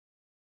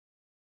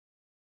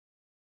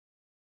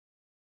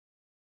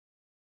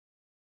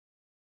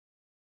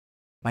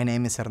My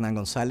name is Hernan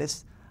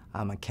Gonzalez.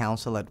 I'm a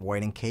counsel at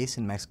White & Case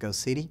in Mexico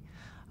City.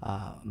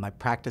 My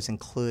practice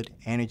include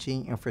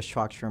energy,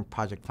 infrastructure, and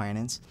project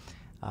finance,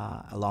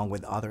 along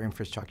with other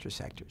infrastructure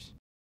sectors.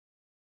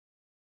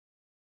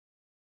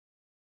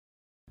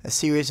 A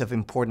series of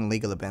important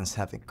legal events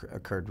have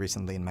occurred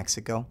recently in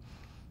Mexico.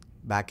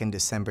 Back in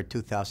December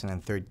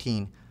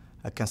 2013,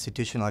 a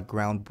constitutional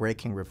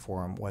groundbreaking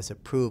reform was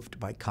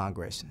approved by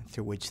Congress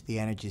through which the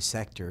energy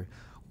sector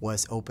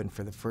was opened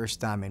for the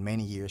first time in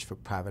many years for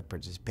private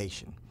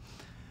participation.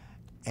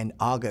 In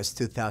August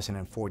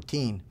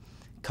 2014,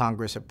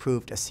 Congress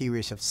approved a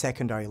series of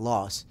secondary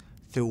laws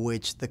through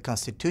which the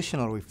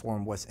constitutional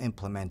reform was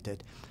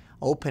implemented,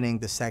 opening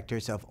the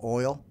sectors of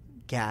oil,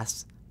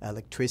 gas,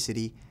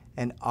 electricity,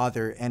 and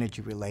other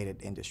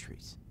energy-related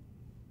industries.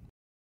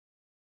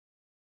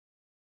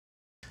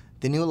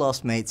 The new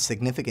laws made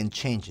significant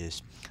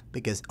changes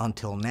because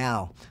until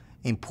now,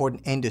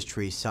 important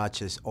industries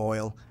such as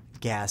oil,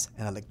 gas,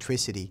 and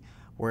electricity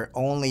were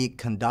only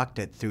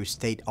conducted through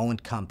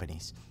state-owned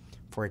companies.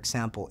 For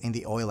example, in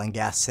the oil and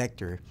gas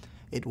sector,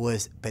 it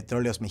was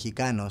Petróleos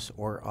Mexicanos,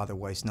 or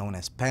otherwise known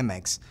as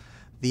Pemex,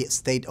 the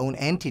state-owned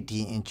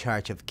entity in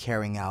charge of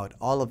carrying out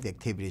all of the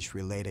activities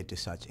related to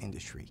such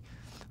industry.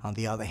 On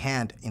the other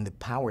hand, in the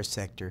power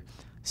sector,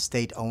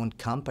 state-owned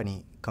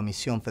company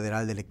Comisión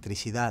Federal de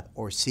Electricidad,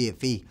 or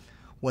CFE,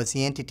 was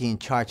the entity in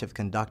charge of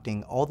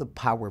conducting all the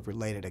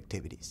power-related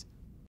activities.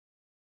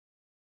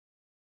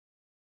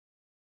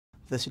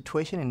 The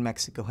situation in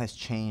Mexico has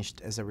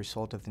changed as a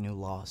result of the new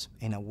laws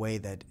in a way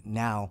that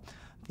now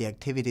the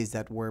activities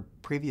that were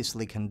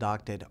previously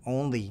conducted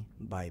only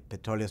by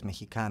Petróleos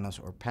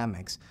Mexicanos or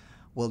Pemex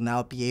will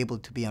now be able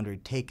to be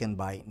undertaken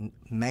by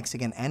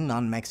Mexican and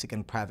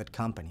non-Mexican private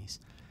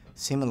companies.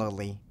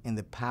 Similarly, in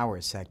the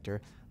power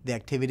sector, the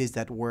activities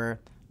that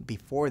were,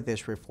 before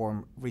this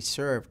reform,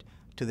 reserved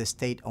to the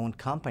state-owned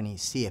company,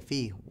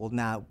 CFE, will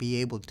now be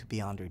able to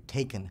be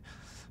undertaken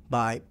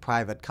by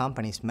private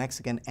companies,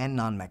 Mexican and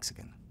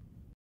non-Mexican.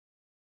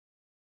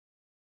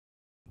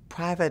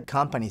 Private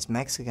companies,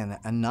 Mexican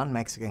and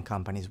non-Mexican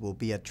companies, will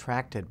be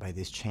attracted by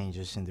these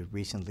changes in the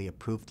recently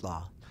approved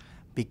law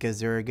because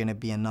there are going to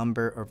be a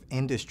number of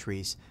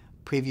industries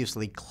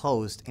previously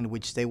closed in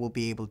which they will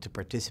be able to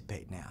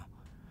participate now.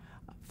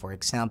 For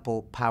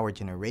example, power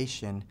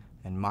generation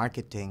and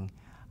marketing,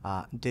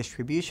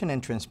 distribution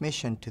and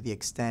transmission to the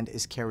extent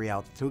is carried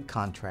out through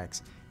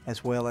contracts,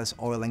 as well as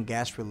oil and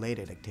gas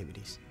related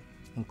activities,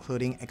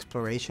 including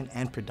exploration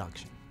and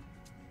production.